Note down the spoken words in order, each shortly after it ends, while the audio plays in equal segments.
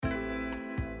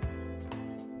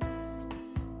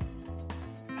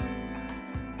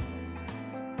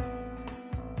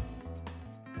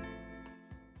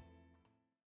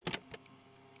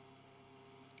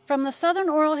From the Southern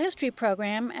Oral History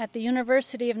Program at the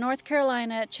University of North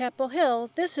Carolina at Chapel Hill,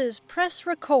 this is Press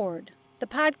Record, the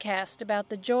podcast about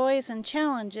the joys and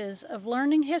challenges of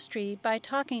learning history by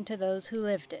talking to those who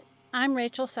lived it. I'm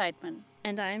Rachel Seidman.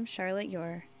 And I'm Charlotte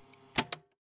Yor.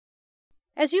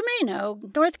 As you may know,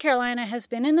 North Carolina has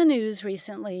been in the news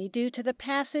recently due to the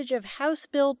passage of House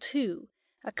Bill 2,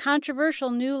 a controversial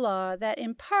new law that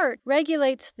in part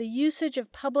regulates the usage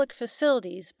of public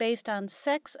facilities based on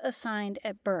sex assigned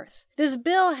at birth. This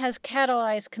bill has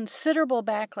catalyzed considerable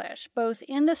backlash, both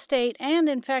in the state and,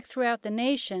 in fact, throughout the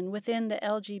nation within the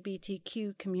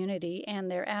LGBTQ community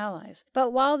and their allies.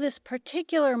 But while this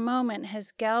particular moment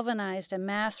has galvanized a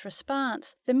mass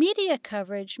response, the media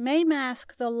coverage may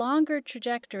mask the longer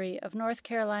trajectory of North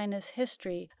Carolina's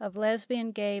history of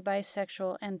lesbian, gay,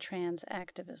 bisexual, and trans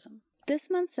activism.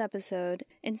 This month's episode,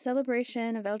 in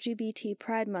celebration of LGBT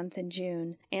Pride Month in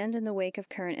June, and in the wake of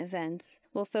current events,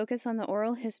 will focus on the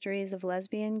oral histories of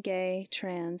lesbian, gay,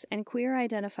 trans, and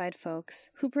queer-identified folks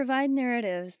who provide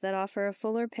narratives that offer a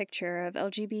fuller picture of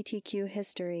LGBTQ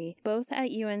history both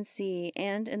at UNC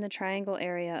and in the Triangle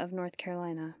area of North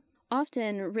Carolina.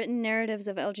 Often, written narratives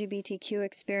of LGBTQ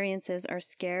experiences are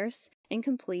scarce,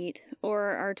 incomplete, or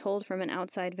are told from an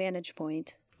outside vantage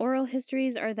point. Oral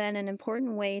histories are then an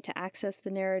important way to access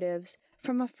the narratives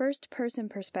from a first-person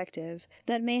perspective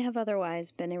that may have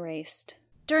otherwise been erased.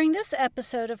 During this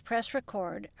episode of Press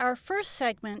Record, our first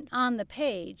segment, On the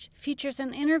Page, features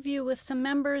an interview with some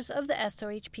members of the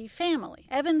SOHP family,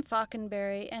 Evan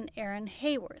Faulconberry and Aaron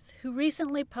Hayworth, who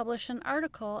recently published an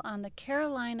article on the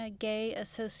Carolina Gay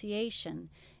Association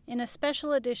in a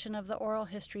special edition of the Oral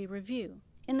History Review.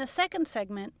 In the second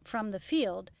segment, From the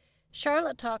Field,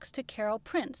 Charlotte talks to Carol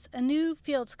Prince, a new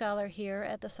field scholar here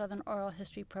at the Southern Oral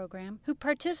History Program, who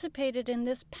participated in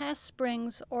this past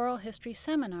spring's oral history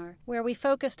seminar, where we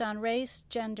focused on race,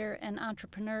 gender, and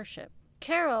entrepreneurship.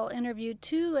 Carol interviewed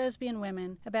two lesbian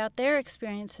women about their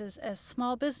experiences as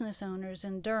small business owners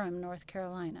in Durham, North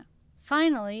Carolina.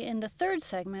 Finally, in the third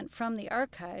segment, From the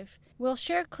Archive, we'll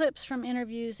share clips from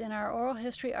interviews in our oral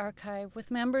history archive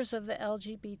with members of the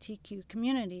LGBTQ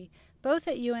community, both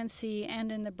at UNC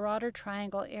and in the broader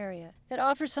Triangle area, that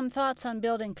offer some thoughts on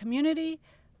building community,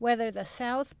 whether the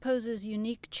South poses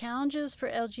unique challenges for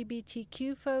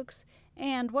LGBTQ folks,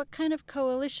 and what kind of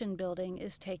coalition building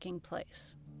is taking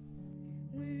place.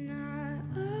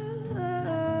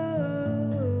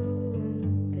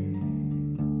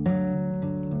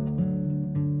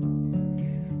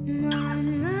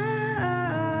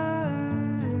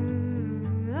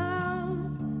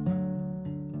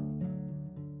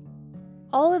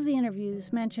 All of the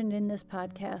interviews mentioned in this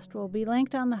podcast will be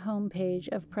linked on the homepage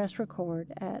of Press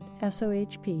Record at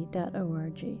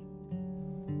sohp.org.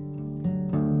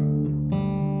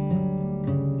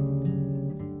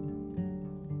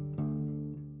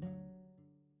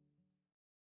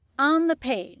 On the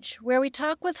Page, where we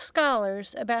talk with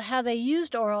scholars about how they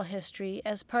used oral history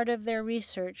as part of their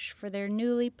research for their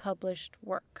newly published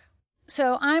work.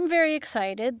 So I'm very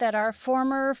excited that our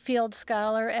former field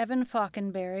scholar Evan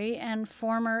Faulconberry and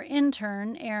former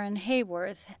intern Aaron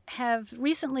Hayworth have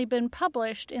recently been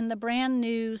published in the brand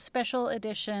new special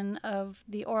edition of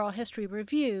the Oral History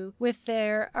Review with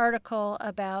their article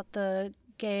about the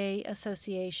Gay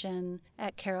Association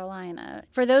at Carolina.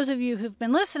 For those of you who've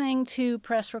been listening to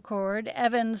Press Record,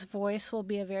 Evan's voice will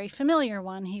be a very familiar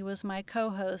one. He was my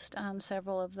co-host on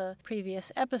several of the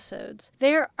previous episodes.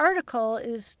 Their article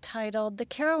is titled The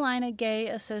Carolina Gay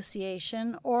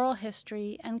Association, Oral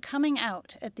History, and Coming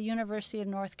Out at the University of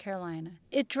North Carolina.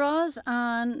 It draws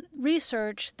on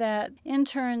research that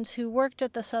interns who worked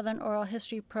at the Southern Oral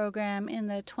History Program in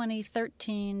the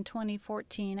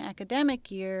 2013-2014 academic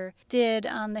year did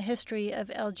on the history of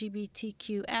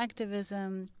LGBTQ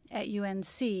activism at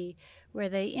UNC, where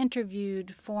they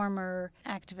interviewed former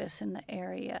activists in the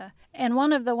area. And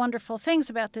one of the wonderful things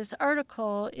about this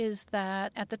article is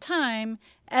that at the time,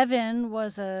 Evan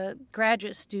was a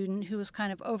graduate student who was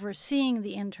kind of overseeing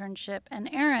the internship,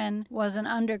 and Aaron was an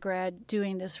undergrad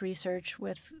doing this research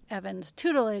with Evan's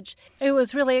tutelage. It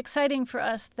was really exciting for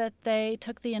us that they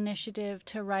took the initiative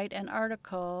to write an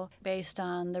article based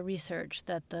on the research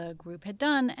that the group had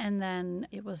done, and then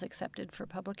it was accepted for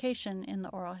publication in the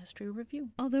Oral History Review.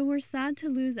 Although we're sad to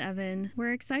lose Evan,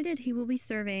 we're excited he will be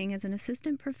serving as an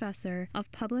assistant professor of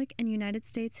public and United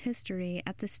States history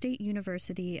at the State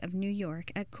University of New York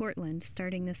at Cortland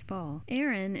starting this fall.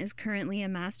 Aaron is currently a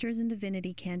Master's in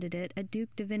Divinity candidate at Duke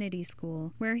Divinity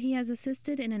School, where he has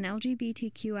assisted in an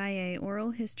LGBTQIA oral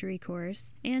history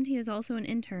course, and he is also an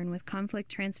intern with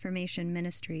Conflict Transformation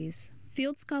Ministries.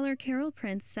 Field scholar Carol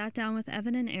Prince sat down with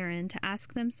Evan and Aaron to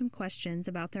ask them some questions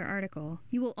about their article.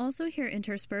 You will also hear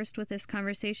interspersed with this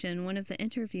conversation one of the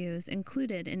interviews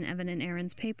included in Evan and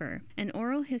Aaron's paper, an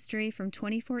oral history from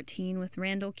 2014 with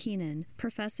Randall Keenan,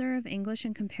 professor of English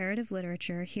and Comparative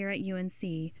Literature here at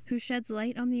UNC, who sheds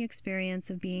light on the experience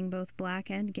of being both Black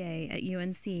and gay at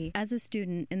UNC as a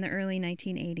student in the early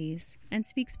 1980s, and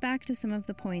speaks back to some of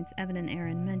the points Evan and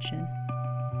Aaron mention.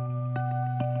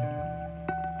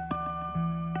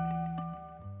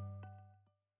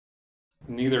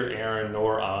 Neither Aaron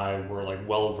nor I were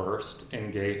well versed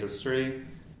in gay history.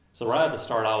 So right at the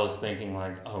start I was thinking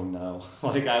oh no,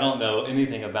 I don't know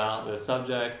anything about this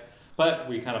subject, but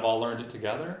we kind of all learned it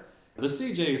together. The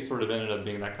CJ sort of ended up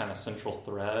being that kind of central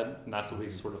thread, and that's what we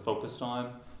sort of focused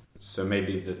on. So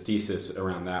maybe the thesis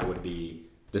around that would be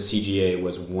the CGA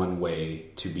was one way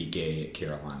to be gay at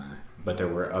Carolina, but there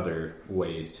were other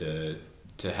ways to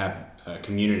have a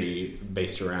community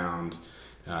based around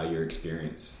your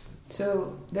experience.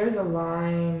 So there's a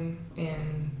line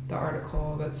in the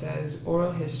article that says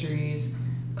oral histories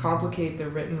complicate the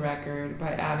written record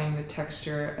by adding the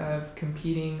texture of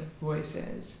competing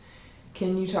voices.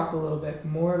 Can you talk a little bit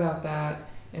more about that,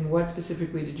 and what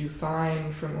specifically did you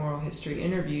find from oral history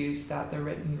interviews that the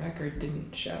written record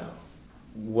didn't show?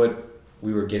 What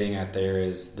we were getting at there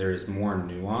is more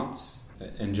nuance,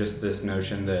 and just this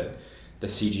notion that the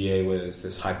CGA was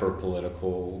this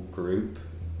hyper-political group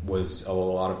was a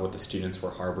lot of what the students were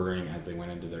harboring as they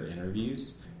went into their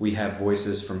interviews. We have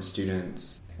voices from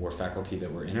students or faculty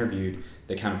that were interviewed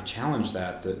that kind of challenge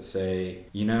that say,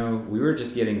 we were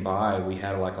just getting by. We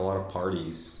had a lot of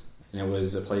parties, and it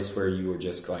was a place where you were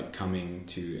just coming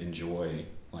to enjoy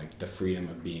the freedom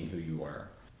of being who you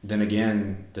are. Then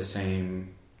again, the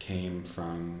same came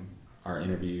from our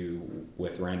interview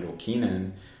with Randall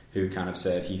Keenan, who kind of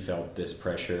said he felt this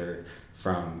pressure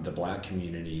from the Black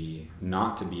community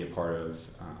not to be a part of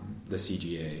the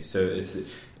CGA. So it's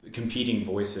competing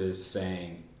voices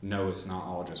saying, no, it's not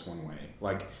all just one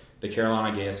way. The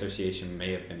Carolina Gay Association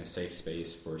may have been a safe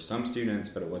space for some students,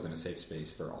 but it wasn't a safe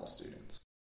space for all students.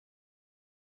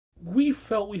 We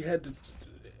felt we had to,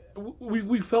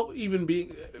 we felt even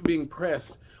being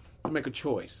pressed to make a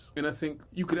choice. And I think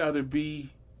you could either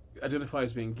identify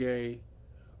as being gay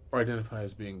or identify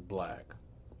as being Black.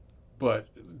 But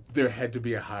there had to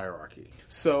be a hierarchy.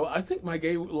 So I think my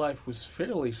gay life was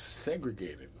fairly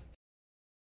segregated.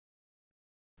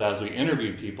 As we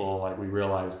interviewed people, we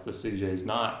realized the CJ is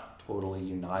not totally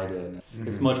united. Mm-hmm.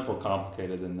 It's much more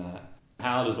complicated than that.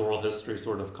 How does oral history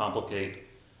sort of complicate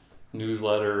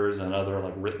newsletters and other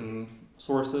written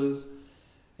sources?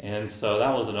 And so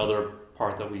that was another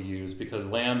part that we used, because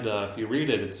Lambda, if you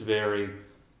read it, it's very,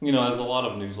 as a lot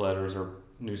of newsletters or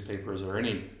newspapers or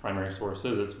any primary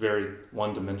sources, it's very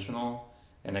one-dimensional,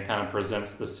 and it kind of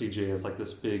presents the CJ as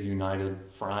this big united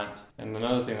front. And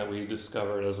another thing that we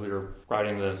discovered as we were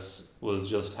writing this was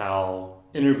just how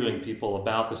interviewing people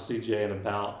about the CJ and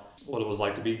about what it was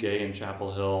like to be gay in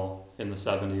Chapel Hill in the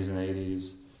 70s and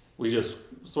 80s, we just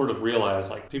sort of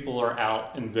realized people are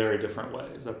out in very different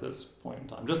ways at this point in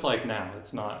time. Just like now,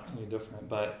 it's not any different,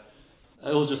 but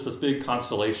it was just this big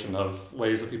constellation of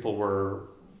ways that people were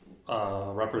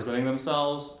representing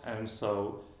themselves, and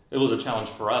so it was a challenge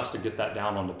for us to get that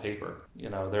down onto paper.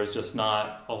 There's just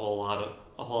not a whole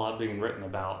lot being written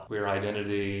about queer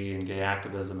identity and gay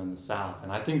activism in the South,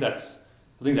 and I think that's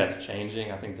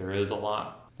changing. I think there is a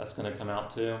lot that's going to come out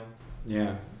too.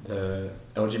 Yeah, the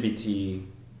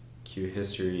LGBTQ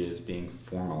history is being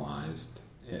formalized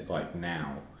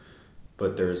now,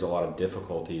 but there's a lot of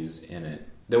difficulties in it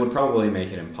that would probably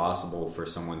make it impossible for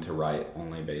someone to write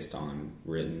only based on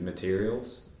written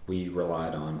materials. We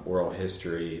relied on oral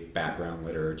history, background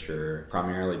literature,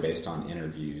 primarily based on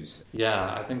interviews.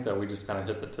 Yeah, I think that we just kind of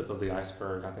hit the tip of the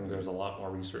iceberg. I think there's a lot more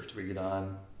research to be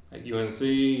done at UNC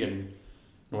and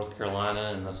North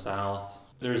Carolina and the South.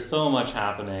 There's so much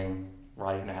happening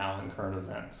right now in current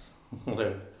events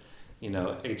with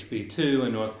HB 2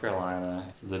 in North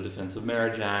Carolina, the Defense of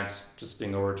Marriage Act just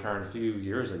being overturned a few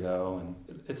years ago,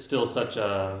 and it's still such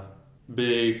a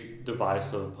big,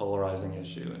 divisive, polarizing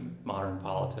issue in modern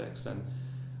politics. And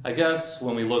I guess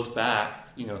when we looked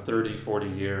back, 30, 40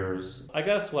 years, I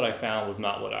guess what I found was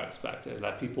not what I expected,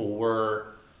 that people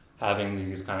were having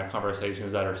these kind of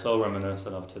conversations that are so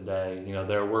reminiscent of today.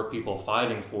 There were people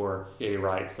fighting for gay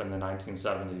rights in the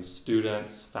 1970s,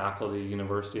 students, faculty,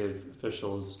 university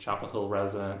officials, Chapel Hill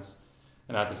residents,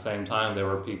 and at the same time there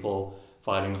were people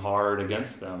fighting hard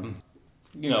against them.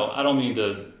 I don't mean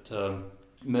to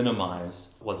minimize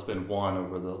what's been won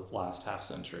over the last half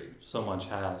century. So much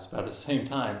has. But at the same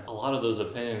time, a lot of those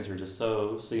opinions are just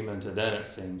so cemented in, it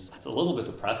seems. It's a little bit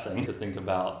depressing to think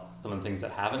about some of the things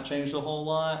that haven't changed a whole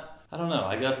lot. I don't know.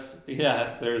 I guess,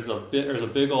 yeah, there's a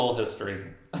big old history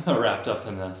wrapped up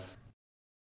in this.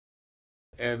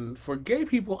 And for gay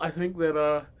people, I think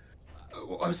that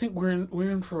we're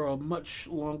in for a much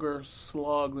longer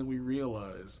slog than we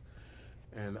realize,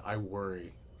 and I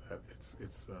worry that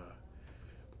it's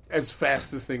as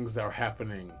fast as things are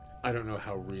happening, I don't know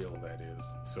how real that is.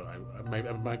 So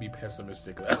I might be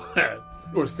pessimistic about that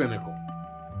or cynical.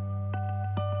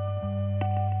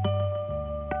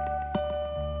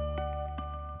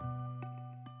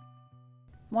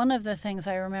 One of the things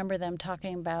I remember them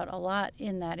talking about a lot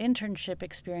in that internship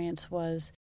experience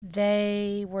was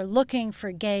they were looking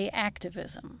for gay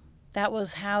activism. That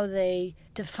was how they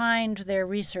defined their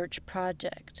research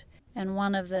project. And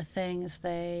one of the things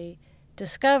they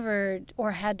discovered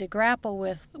or had to grapple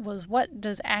with was, what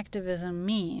does activism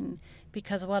mean?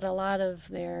 Because what a lot of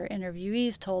their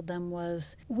interviewees told them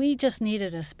was, we just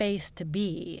needed a space to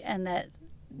be, and that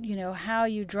how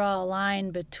you draw a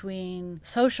line between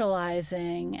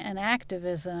socializing and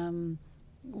activism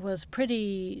was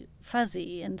pretty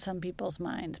fuzzy in some people's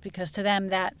minds, because to them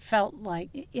that felt like,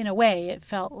 in a way, it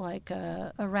felt like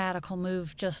a radical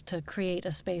move just to create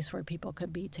a space where people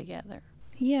could be together.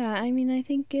 Yeah, I mean, I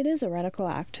think it is a radical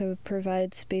act to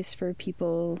provide space for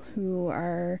people who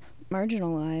are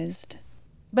marginalized.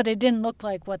 But it didn't look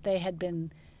like what they had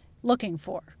been looking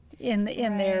for in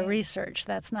their research.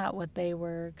 That's not what they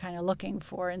were kind of looking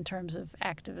for in terms of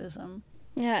activism.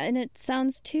 Yeah, and it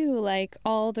sounds, too, like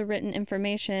all the written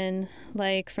information,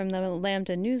 like from the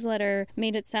Lambda newsletter,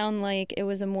 made it sound like it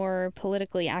was a more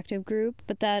politically active group,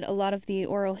 but that a lot of the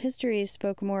oral histories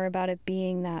spoke more about it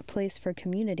being that place for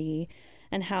community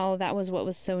and how that was what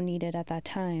was so needed at that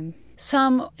time.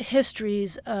 Some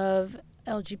histories of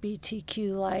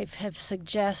LGBTQ life have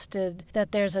suggested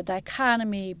that there's a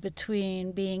dichotomy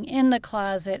between being in the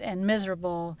closet and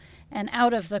miserable and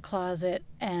out of the closet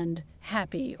and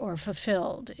happy or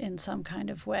fulfilled in some kind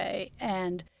of way.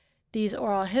 And these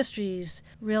oral histories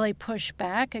really push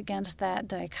back against that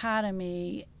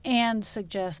dichotomy and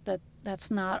suggest that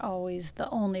that's not always the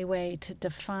only way to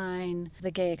define the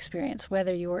gay experience,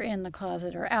 whether you were in the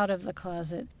closet or out of the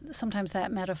closet. Sometimes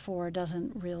that metaphor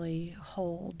doesn't really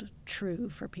hold true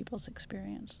for people's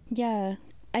experience. Yeah.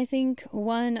 I think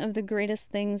one of the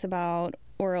greatest things about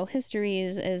oral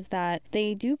histories is that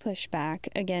they do push back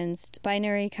against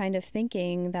binary kind of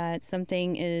thinking that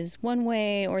something is one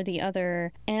way or the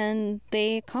other, and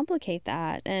they complicate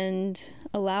that and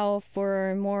allow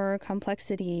for more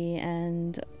complexity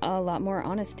and a lot more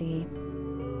honesty.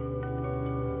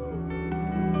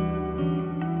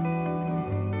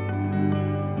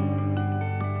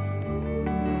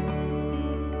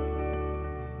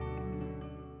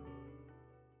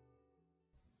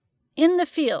 In the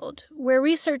field, where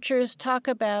researchers talk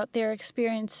about their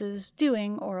experiences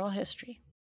doing oral history.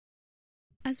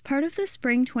 As part of the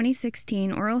Spring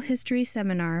 2016 Oral History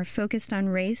Seminar focused on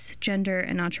race, gender,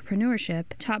 and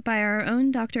entrepreneurship, taught by our own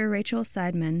Dr. Rachel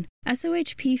Seidman,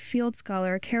 SOHP field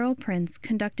scholar Carol Prince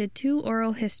conducted 2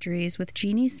 oral histories with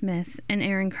Jeannie Smith and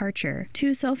Aaron Karcher,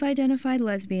 2 self-identified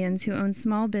lesbians who own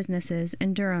small businesses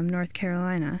in Durham, North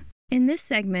Carolina. In this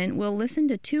segment, we'll listen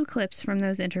to 2 clips from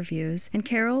those interviews, and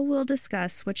Carol will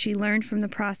discuss what she learned from the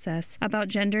process about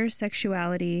gender,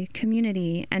 sexuality,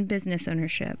 community, and business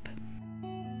ownership.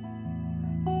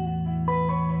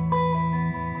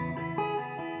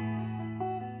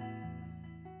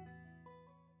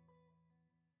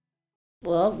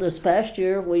 Well, this past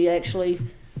year we actually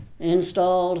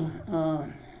installed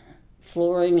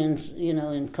flooring in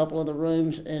a couple of the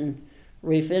rooms and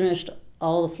refinished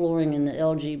all the flooring in the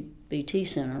LGBT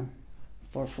center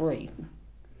for free.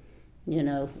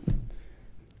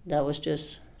 That was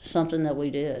just something that we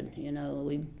did.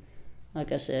 We,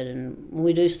 like I said, and when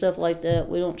we do stuff like that,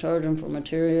 we don't charge them for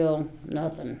material,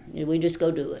 nothing. We just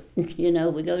go do it.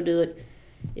 We go do it.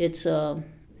 It's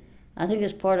I think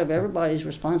it's part of everybody's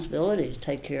responsibility to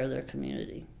take care of their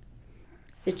community.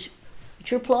 It's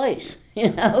your place,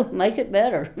 make it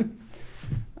better.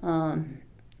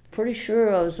 Pretty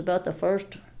sure I was about the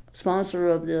first sponsor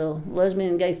of the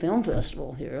Lesbian and Gay Film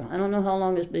Festival here. I don't know how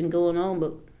long it's been going on,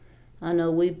 but I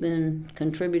know we've been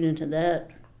contributing to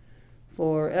that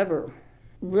forever.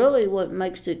 Really what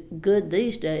makes it good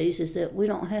these days is that we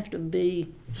don't have to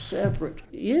be separate.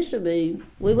 It used to be,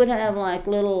 we would have like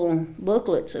little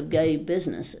booklets of gay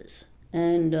businesses,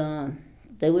 and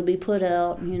they would be put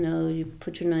out, you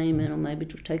put your name in them, maybe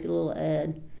to take a little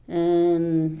ad.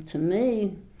 And to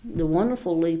me, The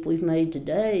wonderful leap we've made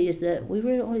today is that we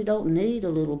really don't need a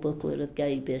little booklet of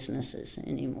gay businesses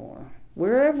anymore.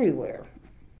 We're everywhere.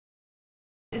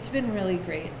 It's been really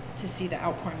great to see the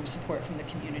outpouring of support from the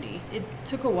community. It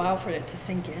took a while for it to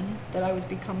sink in that I was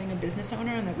becoming a business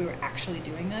owner and that we were actually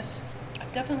doing this.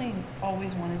 I've definitely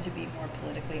always wanted to be more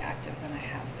politically active than I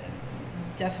have been.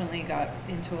 Definitely got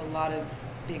into a lot of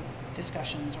big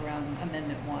discussions around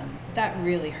Amendment 1. That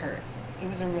really hurt. It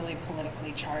was a really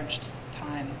politically charged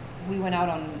time. We went out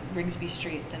on Rigsby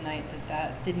Street the night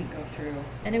that didn't go through.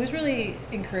 And it was really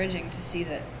encouraging to see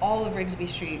that all of Rigsby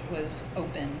Street was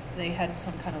open. They had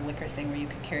some kind of liquor thing where you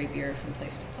could carry beer from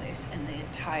place to place. And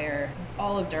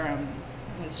all of Durham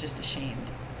was just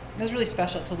ashamed. It was really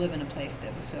special to live in a place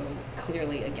that was so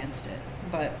clearly against it.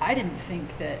 But I didn't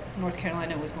think that North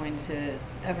Carolina was going to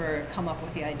ever come up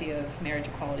with the idea of marriage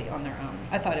equality on their own.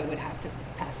 I thought it would have to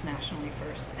pass nationally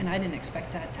first, and I didn't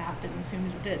expect that to happen as soon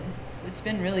as it did. It's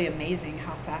been really amazing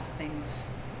how fast things,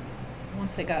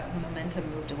 once they got the momentum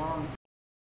moved along.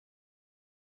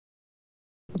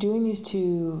 Doing these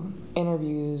 2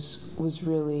 interviews was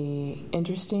really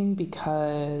interesting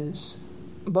because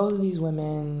both of these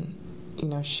women,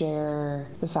 share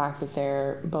the fact that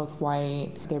they're both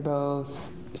white, they're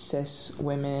both cis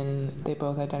women, they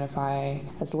both identify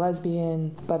as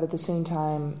lesbian, but at the same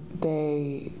time,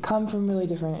 they come from really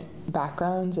different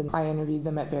backgrounds, and I interviewed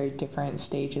them at very different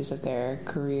stages of their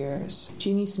careers.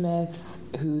 Jeannie Smith,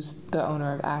 who's the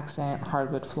owner of Accent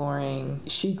Hardwood Flooring,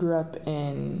 she grew up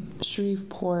in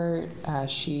Shreveport.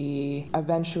 She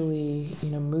eventually,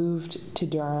 moved to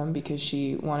Durham because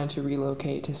she wanted to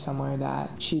relocate to somewhere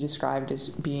that she described as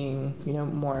being,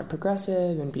 more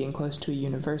progressive and being close to a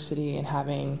university and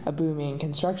having a booming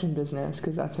construction business,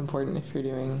 because that's important if you're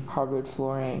doing hardwood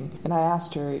flooring. And I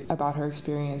asked her about her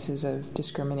experiences of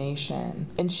discrimination,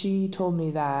 and she told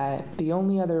me that the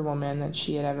only other woman that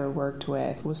she had ever worked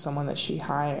with was someone that she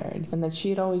hired, and that she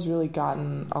had always really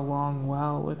gotten along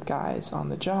well with guys on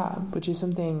the job, which is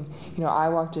something, I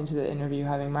walked into the interview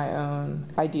having my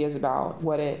own ideas about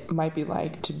what it might be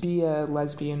like to be a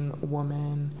lesbian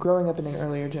woman growing up in an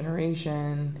earlier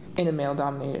generation in a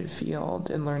male-dominated field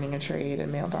and learning a trade in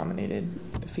a male-dominated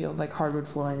field like hardwood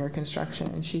flooring or construction.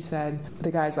 And she said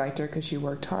the guys liked her because she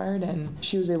worked hard and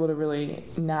she was able to really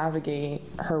navigate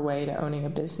her way to owning a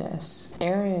business.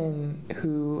 Erin,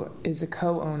 who is a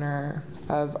co-owner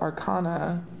of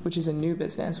Arcana, which is a new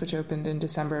business which opened in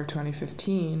December of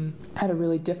 2015, had a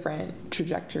really different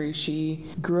trajectory. She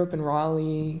grew up in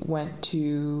Raleigh, went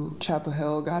to Chapel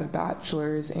Hill, got a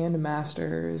bachelor's and a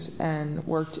master's, and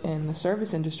worked in the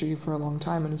service industry for a long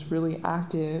time and was really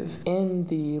active in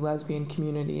the lesbian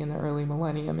community in the early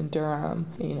millennium in Durham.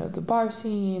 The bar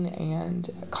scene and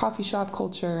coffee shop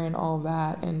culture and all of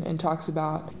that, and talks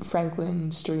about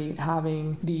Franklin Street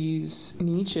having these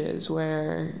niches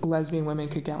where lesbian women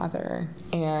could gather,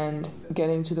 and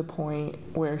getting to the point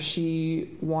where she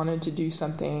wanted to do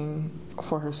something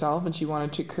for herself and she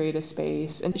wanted to create a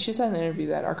space. And she said in the interview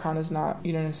that Arcana is not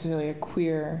necessarily a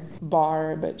queer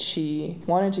bar, but she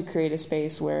wanted to create a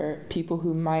space where people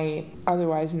who might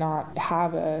otherwise not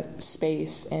have a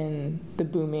space in the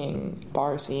booming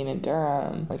bar scene in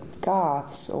Durham, like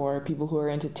goths or people who are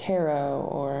into tarot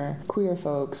or queer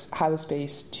folks, have a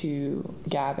space to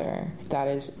gather that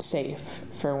is safe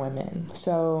for women.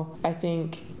 So I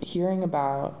think hearing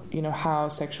about how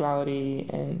sexuality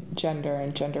and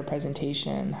gender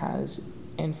presentation has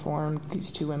informed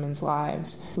these 2 women's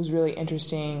lives was really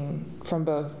interesting from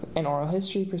both an oral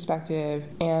history perspective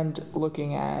and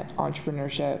looking at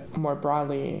entrepreneurship more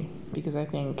broadly, because I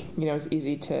think it's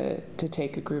easy to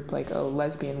take a group like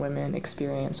lesbian women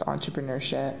experience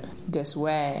entrepreneurship this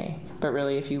way, but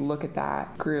really if you look at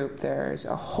that group, there's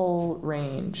a whole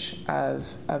range of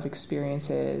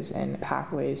experiences and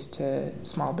pathways to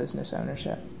small business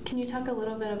ownership. Can you talk a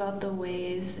little bit about the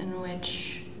ways in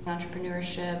which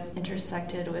entrepreneurship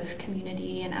intersected with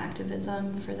community and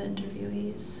activism for the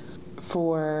interviewees?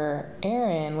 For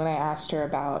Erin, when I asked her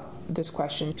about this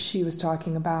question, she was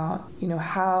talking about,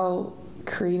 how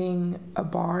creating a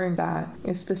bar that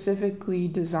is specifically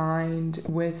designed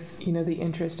with, the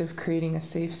interest of creating a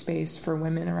safe space for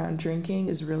women around drinking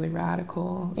is really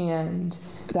radical. And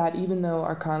that even though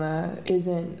Arcana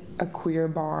isn't a queer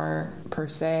bar per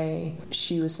se,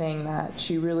 she was saying that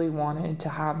she really wanted to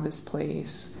have this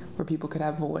place where people could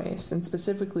have voice, and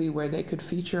specifically where they could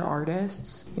feature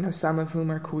artists, some of whom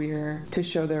are queer, to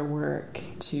show their work,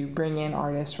 to bring in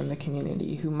artists from the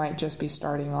community who might just be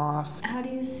starting off. How do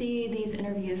you see these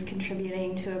interviews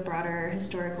contributing to a broader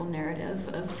historical narrative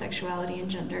of sexuality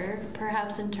and gender,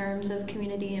 perhaps in terms of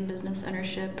community and business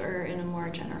ownership or in a more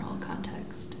general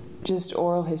context? just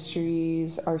oral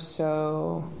histories are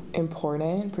so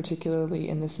important, particularly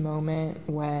in this moment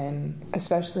when,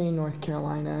 especially in North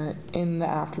Carolina, in the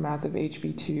aftermath of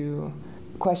HB2,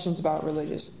 questions about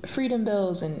religious freedom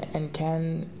bills and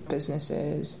can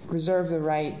businesses reserve the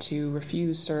right to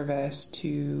refuse service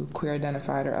to queer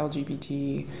identified or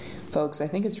LGBT folks. I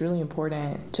think it's really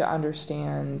important to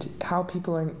understand how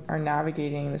people are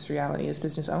navigating this reality as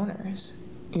business owners.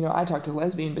 I talk to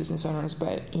lesbian business owners,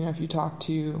 but if you talk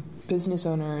to business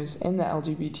owners in the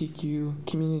LGBTQ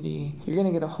community, you're going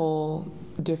to get a whole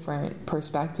different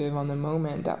perspective on the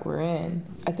moment that we're in.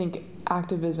 I think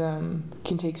activism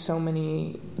can take so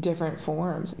many different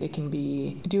forms. It can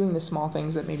be doing the small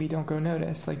things that maybe don't go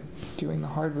noticed, like doing the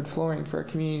hardwood flooring for a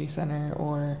community center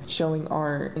or showing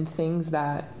art, and things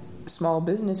that small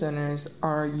business owners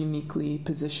are uniquely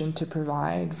positioned to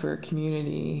provide for a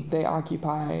community. They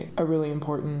occupy a really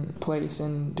important place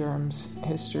in Durham's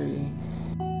history.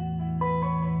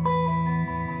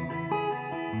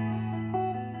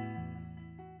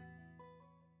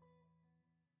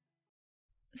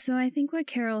 So I think what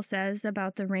Carol says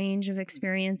about the range of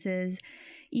experiences,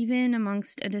 even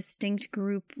amongst a distinct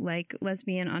group like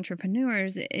lesbian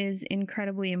entrepreneurs, is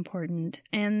incredibly important.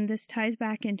 And this ties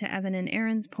back into Evan and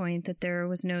Erin's point that there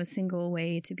was no single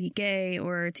way to be gay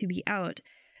or to be out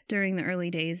during the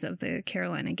early days of the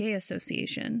Carolina Gay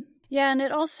Association. Yeah, and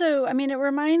it also, it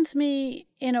reminds me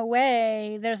in a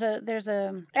way, there's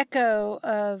a echo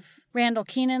of Randall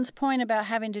Keenan's point about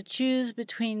having to choose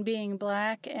between being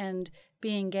Black and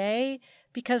being gay,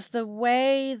 because the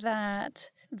way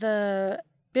that the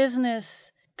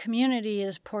business community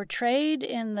is portrayed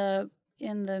in the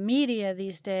media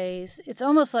these days, it's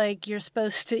almost like you're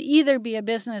supposed to either be a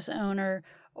business owner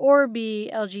or be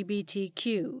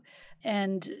LGBTQ.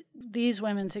 And these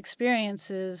women's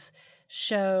experiences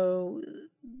show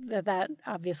that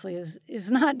obviously is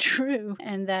not true,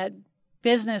 and that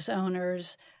business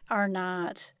owners are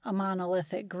not a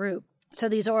monolithic group. So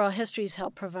these oral histories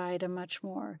help provide a much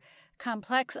more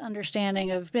complex understanding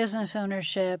of business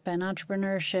ownership and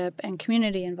entrepreneurship and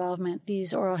community involvement.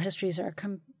 These oral histories are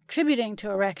contributing to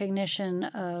a recognition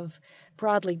of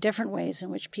broadly different ways in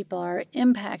which people are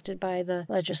impacted by the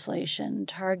legislation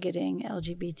targeting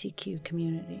LGBTQ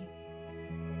community.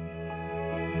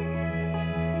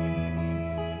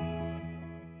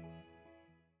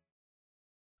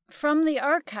 From the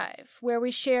archive, where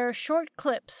we share short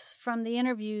clips from the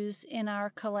interviews in our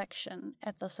collection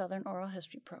at the Southern Oral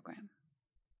History Program.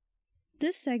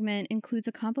 This segment includes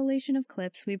a compilation of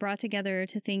clips we brought together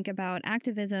to think about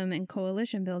activism and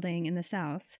coalition building in the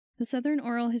South. The Southern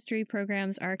Oral History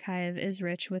Program's archive is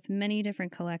rich with many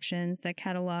different collections that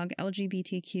catalog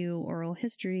LGBTQ oral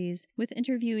histories, with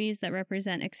interviewees that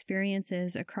represent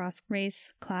experiences across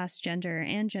race, class, gender,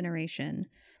 and generation.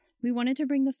 We wanted to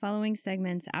bring the following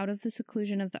segments out of the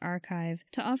seclusion of the archive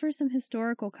to offer some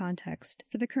historical context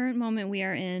for the current moment we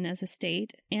are in as a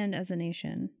state and as a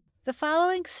nation. The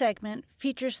following segment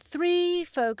features 3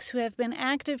 folks who have been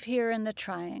active here in the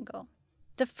Triangle.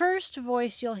 The first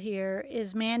voice you'll hear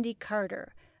is Mandy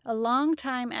Carter, a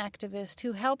longtime activist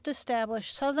who helped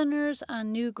establish Southerners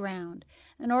on New Ground,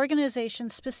 an organization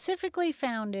specifically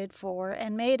founded for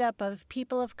and made up of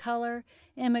people of color,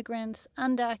 immigrants,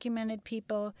 undocumented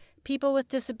people, people with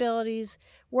disabilities,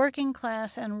 working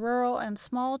class and rural and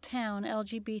small town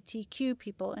LGBTQ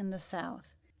people in the South.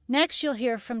 Next, you'll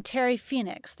hear from Terry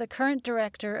Phoenix, the current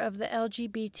director of the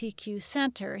LGBTQ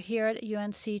Center here at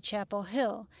UNC Chapel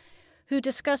Hill, who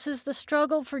discusses the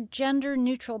struggle for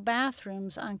gender-neutral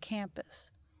bathrooms on campus.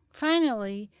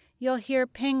 Finally, you'll hear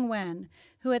Ping Wen,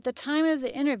 who at the time of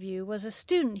the interview was a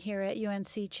student here at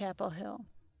UNC Chapel Hill.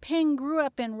 Ping grew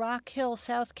up in Rock Hill,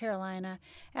 South Carolina,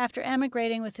 after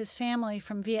emigrating with his family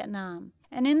from Vietnam.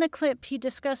 And in the clip, he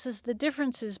discusses the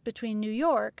differences between New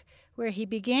York, where he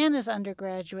began his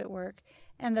undergraduate work,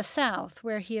 and the South,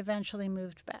 where he eventually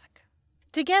moved back.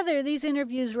 Together, these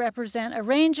interviews represent a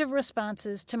range of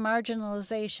responses to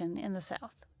marginalization in the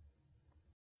South.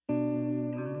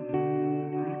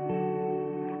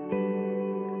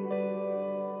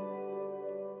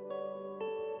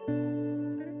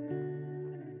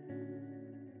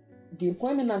 The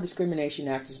Employment Non-Discrimination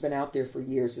Act has been out there for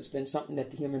years. It's been something that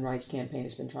the Human Rights Campaign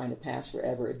has been trying to pass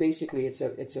forever. Basically, it's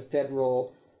a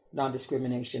federal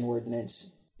non-discrimination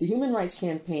ordinance. The Human Rights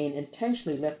Campaign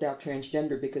intentionally left out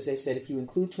transgender because they said if you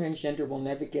include transgender, we'll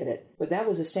never get it. But that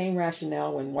was the same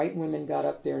rationale when white women got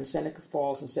up there in Seneca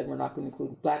Falls and said we're not going to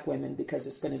include black women because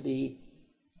it's going to be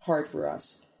hard for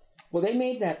us. Well, they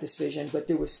made that decision, but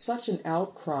there was such an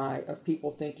outcry of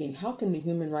people thinking, how can the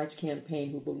Human Rights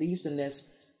Campaign, who believes in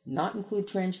this, not include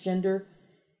transgender?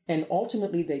 And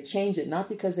ultimately they changed it, not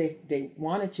because they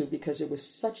wanted to, because it was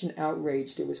such an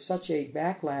outrage, there was such a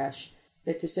backlash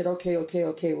that they said, okay,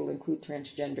 we'll include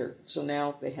transgender. So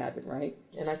now they have it, right?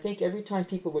 And I think every time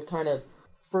people would kind of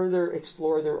further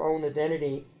explore their own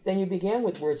identity, then you began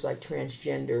with words like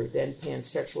transgender, then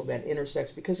pansexual, then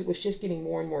intersex, because it was just getting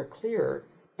more and more clear.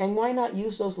 And why not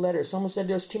use those letters? Someone said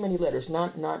there's too many letters.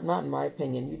 Not in my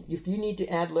opinion. If you need to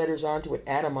add letters onto it,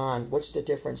 add them on. What's the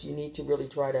difference? You need to really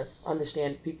try to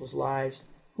understand people's lives,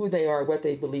 who they are, what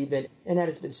they believe in. And that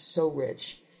has been so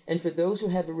rich. And for those who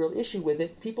have a real issue with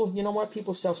it, people, you know what?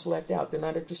 People self-select out. They're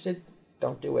not interested.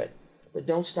 Don't do it. But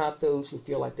don't stop those who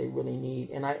feel like they really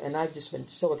need. And I've just been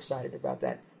so excited about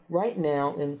that. Right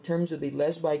now, in terms of the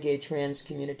lesbi, gay, trans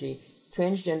community,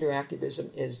 transgender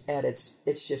activism is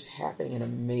it's just happening in a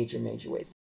major, major way.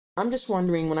 I'm just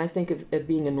wondering, when I think of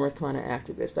being a North Carolina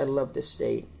activist, I love this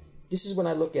state. This is what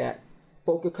I look at.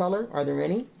 Folk of color, are there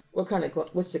any?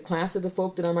 What's the class of the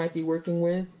folk that I might be working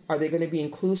with? Are they going to be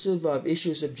inclusive of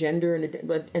issues of gender?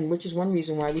 And which is one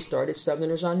reason why we started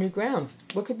Southerners on New Ground.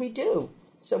 What could we do?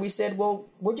 So we said, well,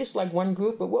 we're just like one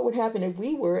group, but what would happen if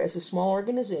we were, as a small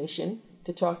organization,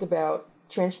 to talk about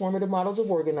transformative models of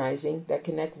organizing that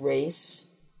connect race,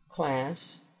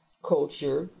 class,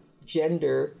 culture,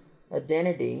 gender,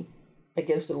 identity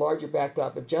against the larger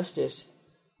backdrop of justice.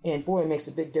 And boy, it makes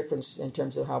a big difference in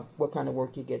terms of what kind of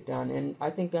work you get done. And I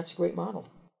think that's a great model.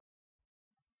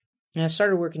 And I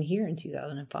started working here in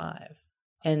 2005.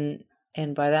 And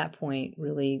by that point,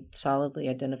 really solidly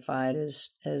identified as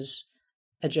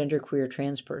a genderqueer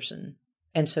trans person.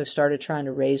 And so started trying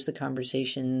to raise the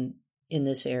conversation in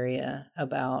this area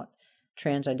about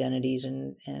trans identities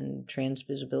and trans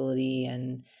visibility,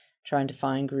 and trying to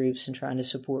find groups and trying to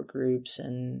support groups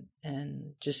and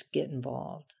just get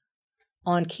involved.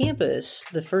 On campus,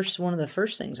 one of the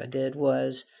first things I did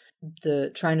was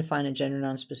trying to find a gender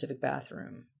non-specific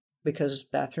bathroom, because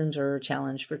bathrooms are a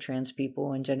challenge for trans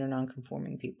people and gender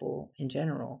non-conforming people in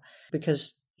general,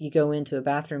 because you go into a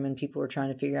bathroom and people are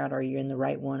trying to figure out, are you in the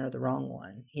right one or the wrong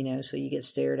one? So you get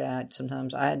stared at.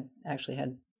 Sometimes I had actually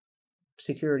had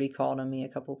security called on me a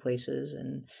couple of places,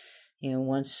 and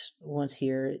once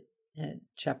here at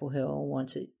Chapel Hill,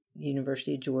 once at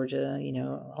University of Georgia,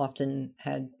 often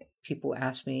had people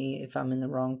ask me if I'm in the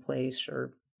wrong place,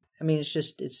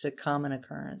 it's a common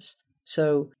occurrence.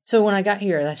 So when I got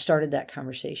here, I started that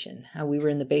conversation. We were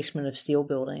in the basement of Steel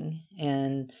Building,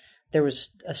 and there was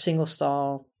a single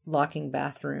stall locking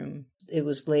bathroom. It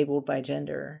was labeled by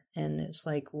gender, and it's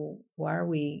like, well, why are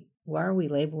we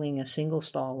labeling a single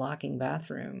stall locking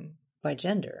bathroom by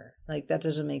gender? Like, that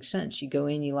doesn't make sense. You go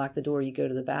in, you lock the door, you go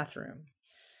to the bathroom.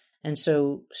 And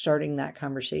so starting that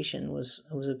conversation was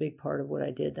a big part of what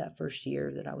I did that first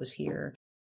year that I was here.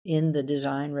 In the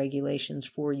design regulations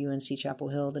for UNC Chapel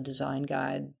Hill, the design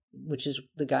guide, which is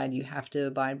the guide you have to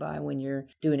abide by when you're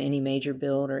doing any major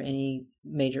build or any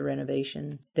major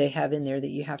renovation, they have in there that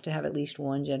you have to have at least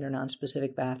one gender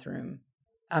non-specific bathroom.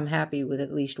 I'm happy with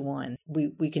at least one.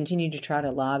 We continue to try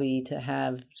to lobby to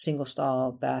have single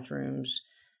stall bathrooms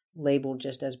labeled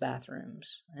just as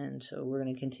bathrooms, and so we're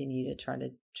going to continue to try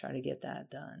to get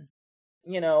that done.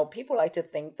 People like to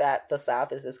think that the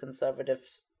South is this conservative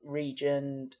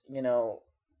region,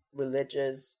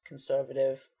 religious,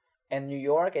 conservative, and New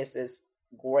York is this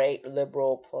great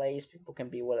liberal place. People can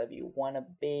be whatever you want to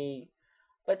be.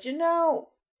 But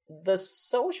the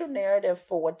social narrative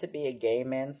for what to be a gay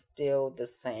man still the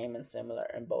same and similar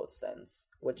in both sense,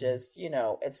 which is,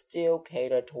 it's still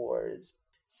catered towards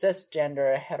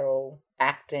cisgender, hetero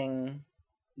acting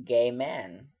gay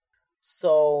men.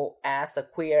 So as a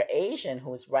queer Asian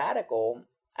who's radical,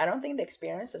 I don't think the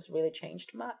experience has really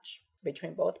changed much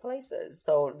between both places.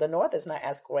 So the North is not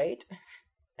as great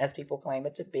as people claim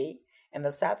it to be, and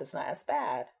the South is not as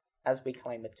bad as we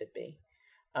claim it to be.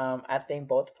 I think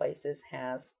both places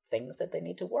has things that they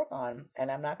need to work on,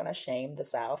 and I'm not going to shame the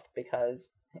South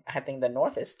because I think the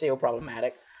North is still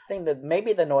problematic. I think that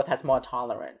maybe the North has more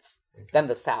tolerance than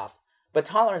the South, but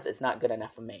tolerance is not good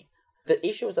enough for me. The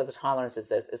issues of the tolerance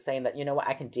is saying that,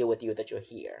 I can deal with you that you're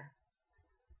here,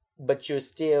 but you're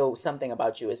still, something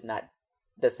about you is not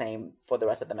the same for the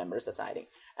rest of the member of society.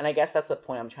 And I guess that's the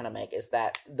point I'm trying to make, is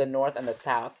that the North and the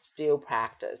South still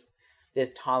practice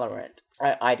this tolerant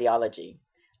ideology.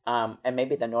 And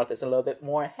maybe the North is a little bit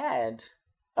more ahead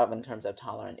in terms of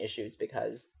tolerant issues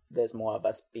because there's more of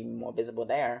us being more visible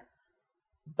there.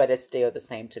 But it's still the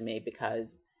same to me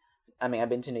because, I've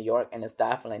been to New York and it's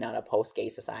definitely not a post-gay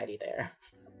society there.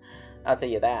 I'll tell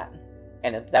you that.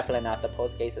 And it's definitely not the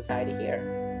post-gay society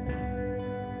here.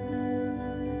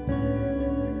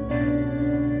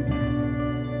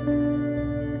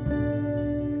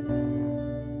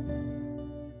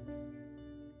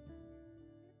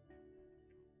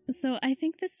 So I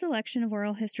think this selection of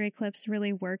oral history clips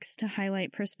really works to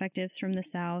highlight perspectives from the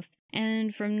South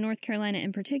and from North Carolina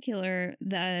in particular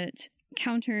that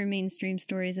counter mainstream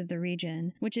stories of the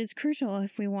region, which is crucial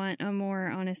if we want a more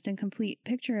honest and complete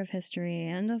picture of history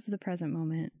and of the present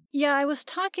moment. Yeah, I was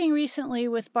talking recently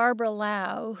with Barbara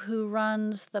Lau, who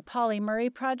runs the Polly Murray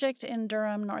Project in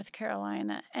Durham, North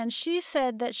Carolina, and she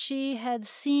said that she had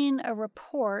seen a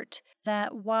report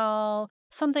that while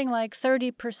something like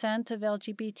 30% of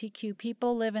LGBTQ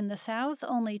people live in the South,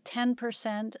 only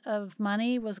 10% of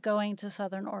money was going to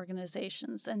Southern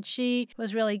organizations. And she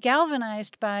was really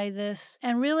galvanized by this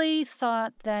and really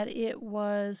thought that it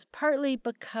was partly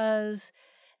because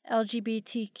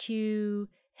LGBTQ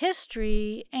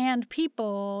history and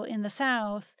people in the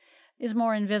South is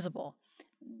more invisible.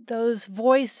 Those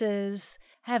voices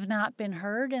have not been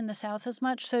heard in the South as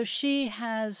much. So she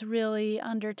has really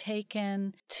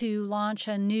undertaken to launch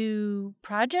a new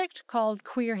project called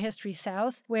Queer History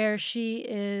South, where she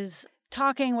is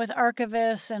talking with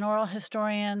archivists and oral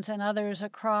historians and others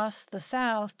across the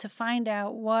South to find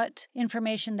out what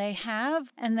information they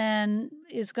have, and then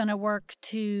is going to work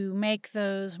to make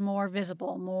those more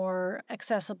visible, more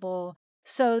accessible,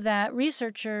 so that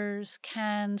researchers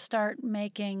can start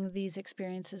making these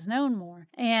experiences known more.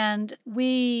 And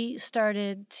we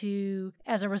started to,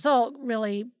 as a result,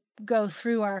 really go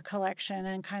through our collection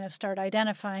and kind of start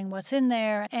identifying what's in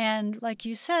there. And like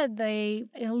you said, they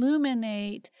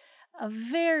illuminate a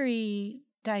very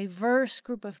diverse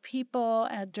group of people,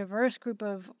 a diverse group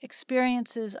of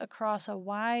experiences across a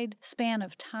wide span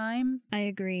of time. I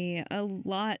agree. A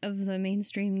lot of the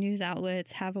mainstream news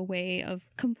outlets have a way of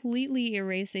completely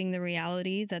erasing the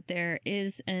reality that there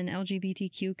is an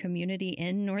LGBTQ community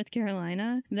in North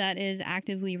Carolina that is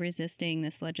actively resisting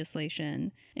this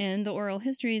legislation. And the oral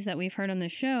histories that we've heard on the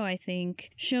show, I think,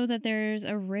 show that there's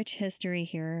a rich history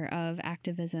here of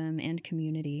activism and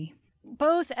community.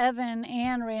 Both Evan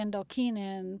and Randall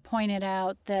Keenan pointed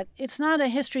out that it's not a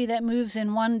history that moves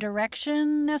in one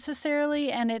direction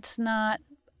necessarily, and it's not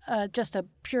just a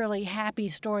purely happy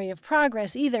story of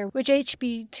progress either, which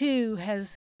HB2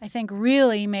 has, I think,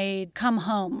 really made come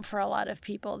home for a lot of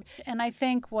people. And I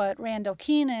think what Randall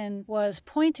Keenan was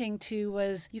pointing to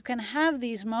was you can have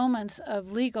these moments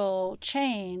of legal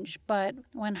change, but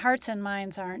when hearts and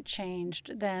minds aren't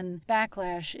changed, then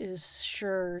backlash is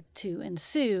sure to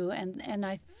ensue. And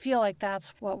I feel like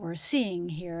that's what we're seeing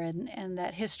here, and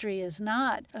that history is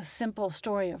not a simple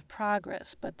story of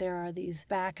progress, but there are these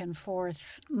back and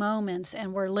forth moments,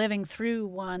 and we're living through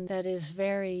one that is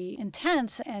very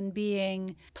intense and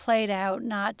being played out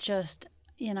not just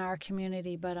in our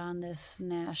community, but on this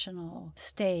national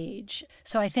stage.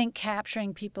 So I think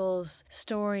capturing people's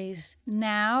stories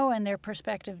now and their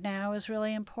perspective now is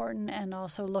really important, and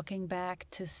also looking back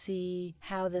to see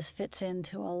how this fits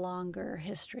into a longer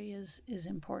history is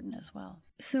important as well.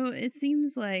 So it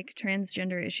seems like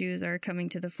transgender issues are coming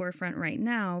to the forefront right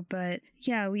now, but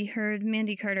yeah, we heard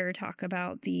Mandy Carter talk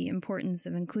about the importance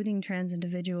of including trans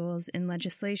individuals in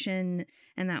legislation,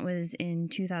 and that was in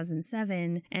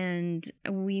 2007, and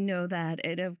we know that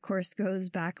it, of course, goes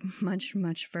back much,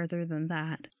 much further than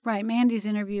that. Right. Mandy's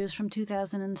interview is from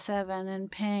 2007,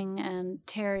 and Ping and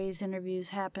Terry's interviews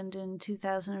happened in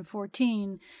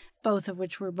 2014. Both of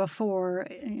which were before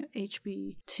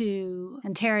HB2.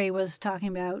 And Terry was talking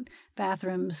about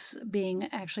bathrooms being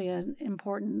actually an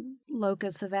important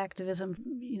locus of activism,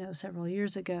 several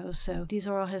years ago. So these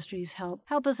oral histories help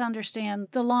us understand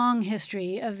the long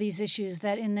history of these issues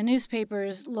that in the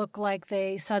newspapers look like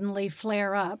they suddenly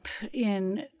flare up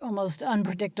in almost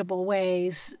unpredictable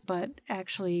ways, but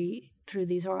actually through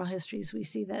these oral histories we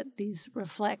see that these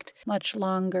reflect much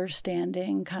longer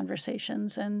standing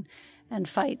conversations and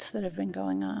fights that have been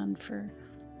going on for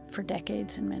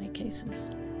decades in many cases.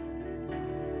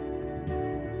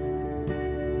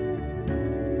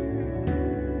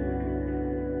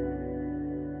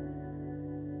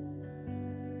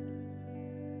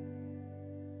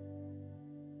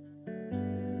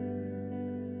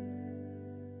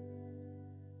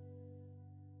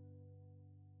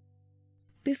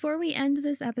 Before we end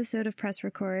this episode of Press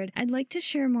Record, I'd like to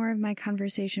share more of my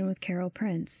conversation with Carol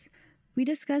Prince. We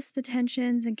discussed the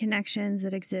tensions and connections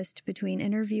that exist between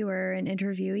interviewer and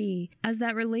interviewee as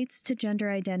that relates to gender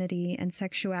identity and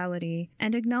sexuality,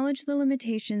 and acknowledge the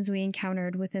limitations we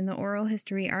encountered within the oral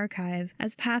history archive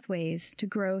as pathways to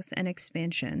growth and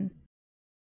expansion.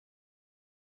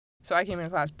 So I came into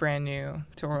class brand new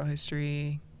to oral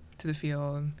history, to the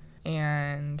field,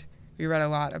 and we read a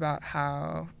lot about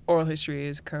how oral history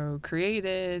is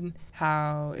co-created,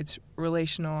 how it's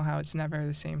relational, how it's never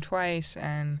the same twice,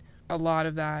 and a lot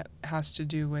of that has to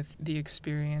do with the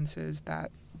experiences that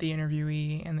the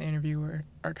interviewee and the interviewer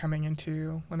are coming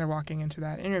into when they're walking into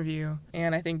that interview.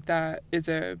 And I think that is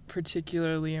a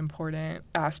particularly important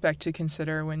aspect to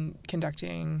consider when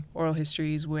conducting oral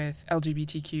histories with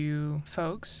LGBTQ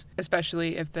folks,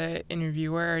 especially if the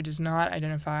interviewer does not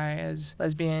identify as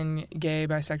lesbian, gay,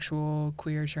 bisexual,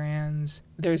 queer, trans.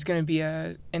 There's going to be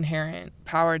a inherent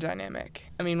power dynamic.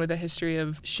 I mean, with a history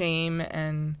of shame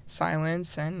and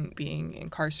silence and being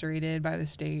incarcerated by the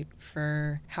state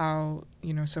for how,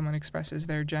 someone expresses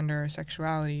their gender or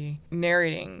sexuality,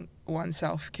 narrating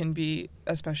oneself can be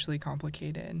especially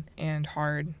complicated and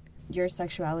hard. Your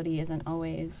sexuality isn't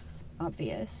always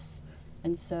obvious,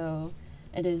 and so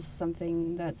it is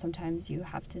something that sometimes you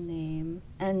have to name.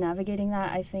 And navigating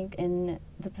that, I think, in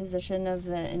the position of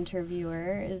the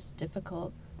interviewer is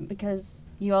difficult because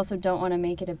you also don't want to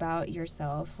make it about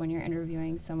yourself when you're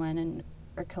interviewing someone and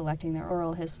or collecting their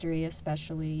oral history.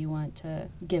 Especially, you want to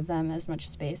give them as much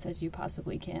space as you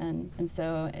possibly can. And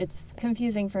so it's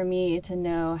confusing for me to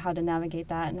know how to navigate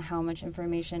that and how much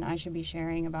information I should be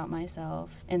sharing about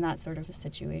myself in that sort of a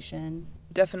situation.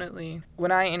 Definitely.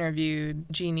 When I interviewed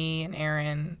Jeannie and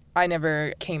Aaron, I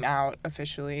never came out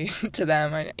officially to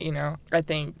them. I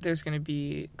think there's going to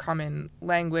be common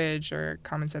language or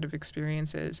common set of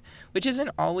experiences, which isn't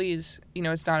always,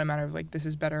 it's not a matter of like this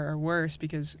is better or worse,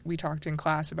 because we talked in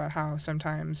class about how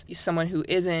sometimes someone who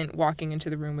isn't walking into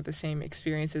the room with the same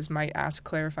experiences might ask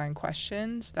clarifying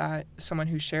questions that someone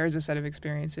who shares a set of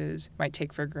experiences might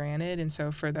take for granted. And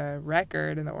so for the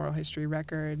record and the oral history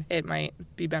record, it might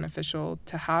be beneficial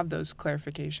to have those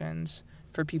clarifications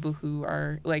for people who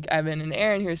are like Evan and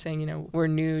Aaron, who are saying, we're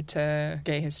new to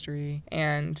gay history.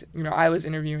 And, I was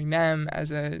interviewing them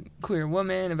as a queer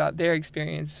woman about their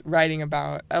experience writing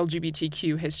about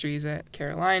LGBTQ histories at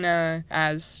Carolina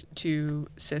as to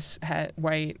cis het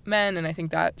white men. And I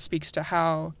think that speaks to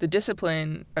how the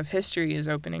discipline of history is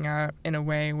opening up in a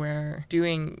way where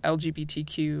doing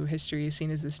LGBTQ history is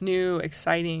seen as this new,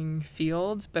 exciting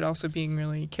field, but also being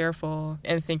really careful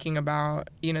and thinking about,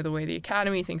 the way the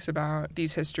Academy thinks about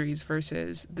these histories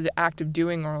versus the act of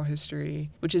doing oral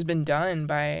history, which has been done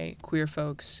by queer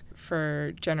folks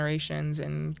for generations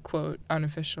in, quote,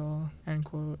 unofficial, end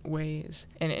quote, ways.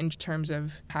 And in terms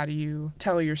of how do you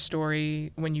tell your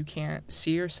story when you can't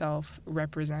see yourself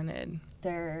represented.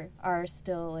 There are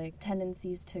still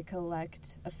tendencies to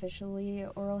collect officially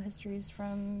oral histories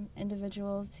from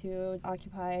individuals who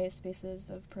occupy spaces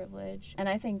of privilege. And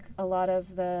I think a lot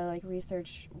of the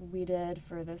research we did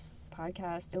for this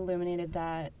podcast illuminated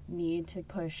that need to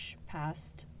push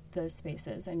past those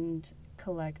spaces and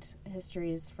collect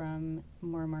histories from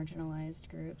more marginalized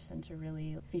groups and to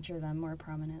really feature them more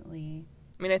prominently.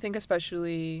 I think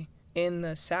especially in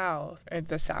the South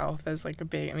as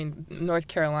North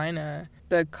Carolina,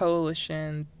 the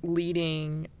coalition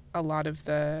leading a lot of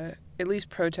the, at least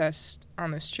protests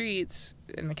on the streets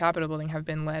in the Capitol building have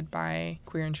been led by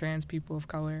queer and trans people of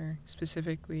color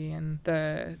specifically, and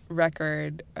the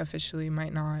record officially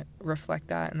might not reflect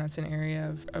that, and that's an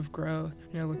area of growth,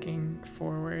 looking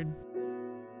forward.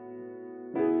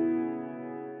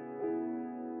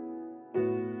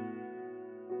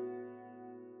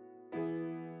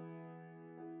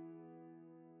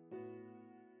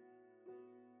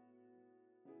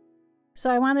 So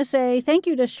I want to say thank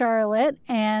you to Charlotte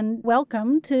and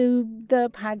welcome to the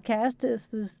podcast.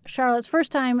 This is Charlotte's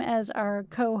first time as our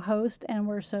co-host, and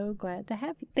we're so glad to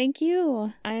have you. Thank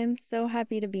you. I am so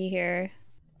happy to be here.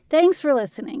 Thanks for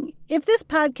listening. If this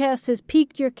podcast has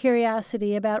piqued your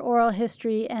curiosity about oral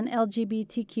history and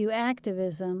LGBTQ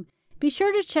activism, be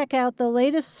sure to check out the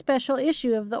latest special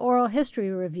issue of the Oral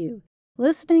History Review,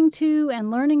 Listening to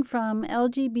and Learning from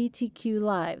LGBTQ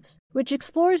Lives, which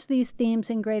explores these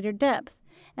themes in greater depth,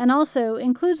 and also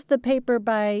includes the paper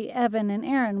by Evan and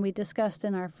Aaron we discussed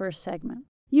in our first segment.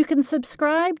 You can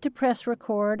subscribe to Press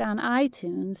Record on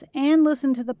iTunes and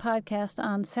listen to the podcast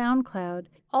on SoundCloud.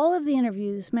 All of the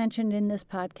interviews mentioned in this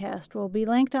podcast will be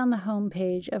linked on the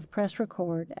homepage of Press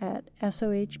Record at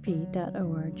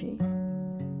sohp.org.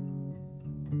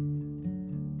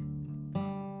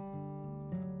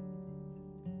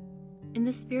 In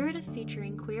the spirit of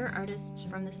featuring queer artists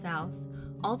from the South,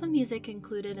 all the music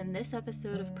included in this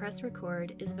episode of Press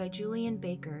Record is by Julian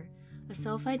Baker, a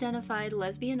self-identified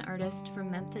lesbian artist from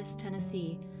Memphis,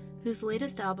 Tennessee, whose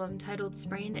latest album, titled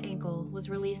Sprained Ankle, was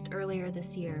released earlier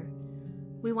this year.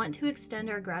 We want to extend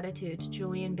our gratitude to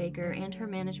Julian Baker and her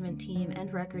management team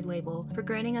and record label for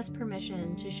granting us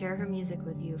permission to share her music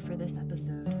with you for this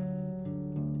episode.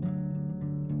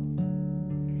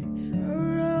 So I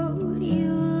wrote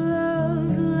you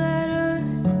love letters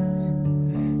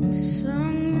and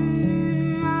sung them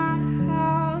in my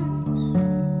house,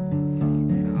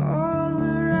 and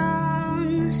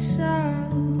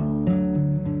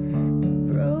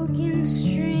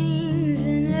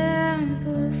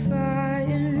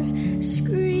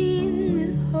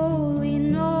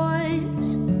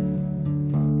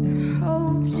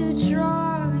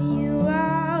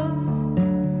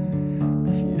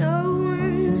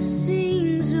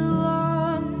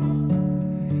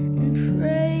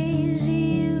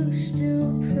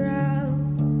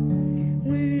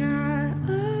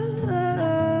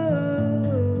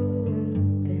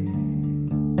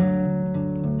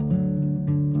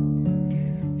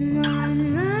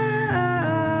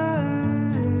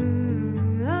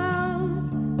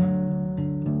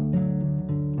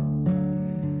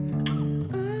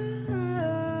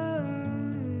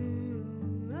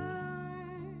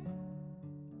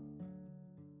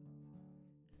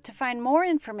To find more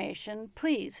information,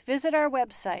 please visit our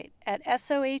website at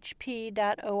sohp.org.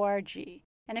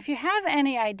 And if you have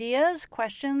any ideas,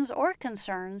 questions, or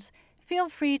concerns, feel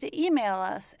free to email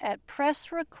us at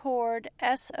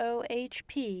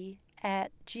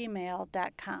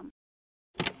pressrecordsohp@gmail.com.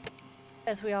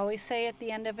 As we always say at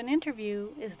the end of an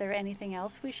interview, is there anything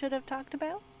else we should have talked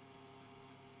about?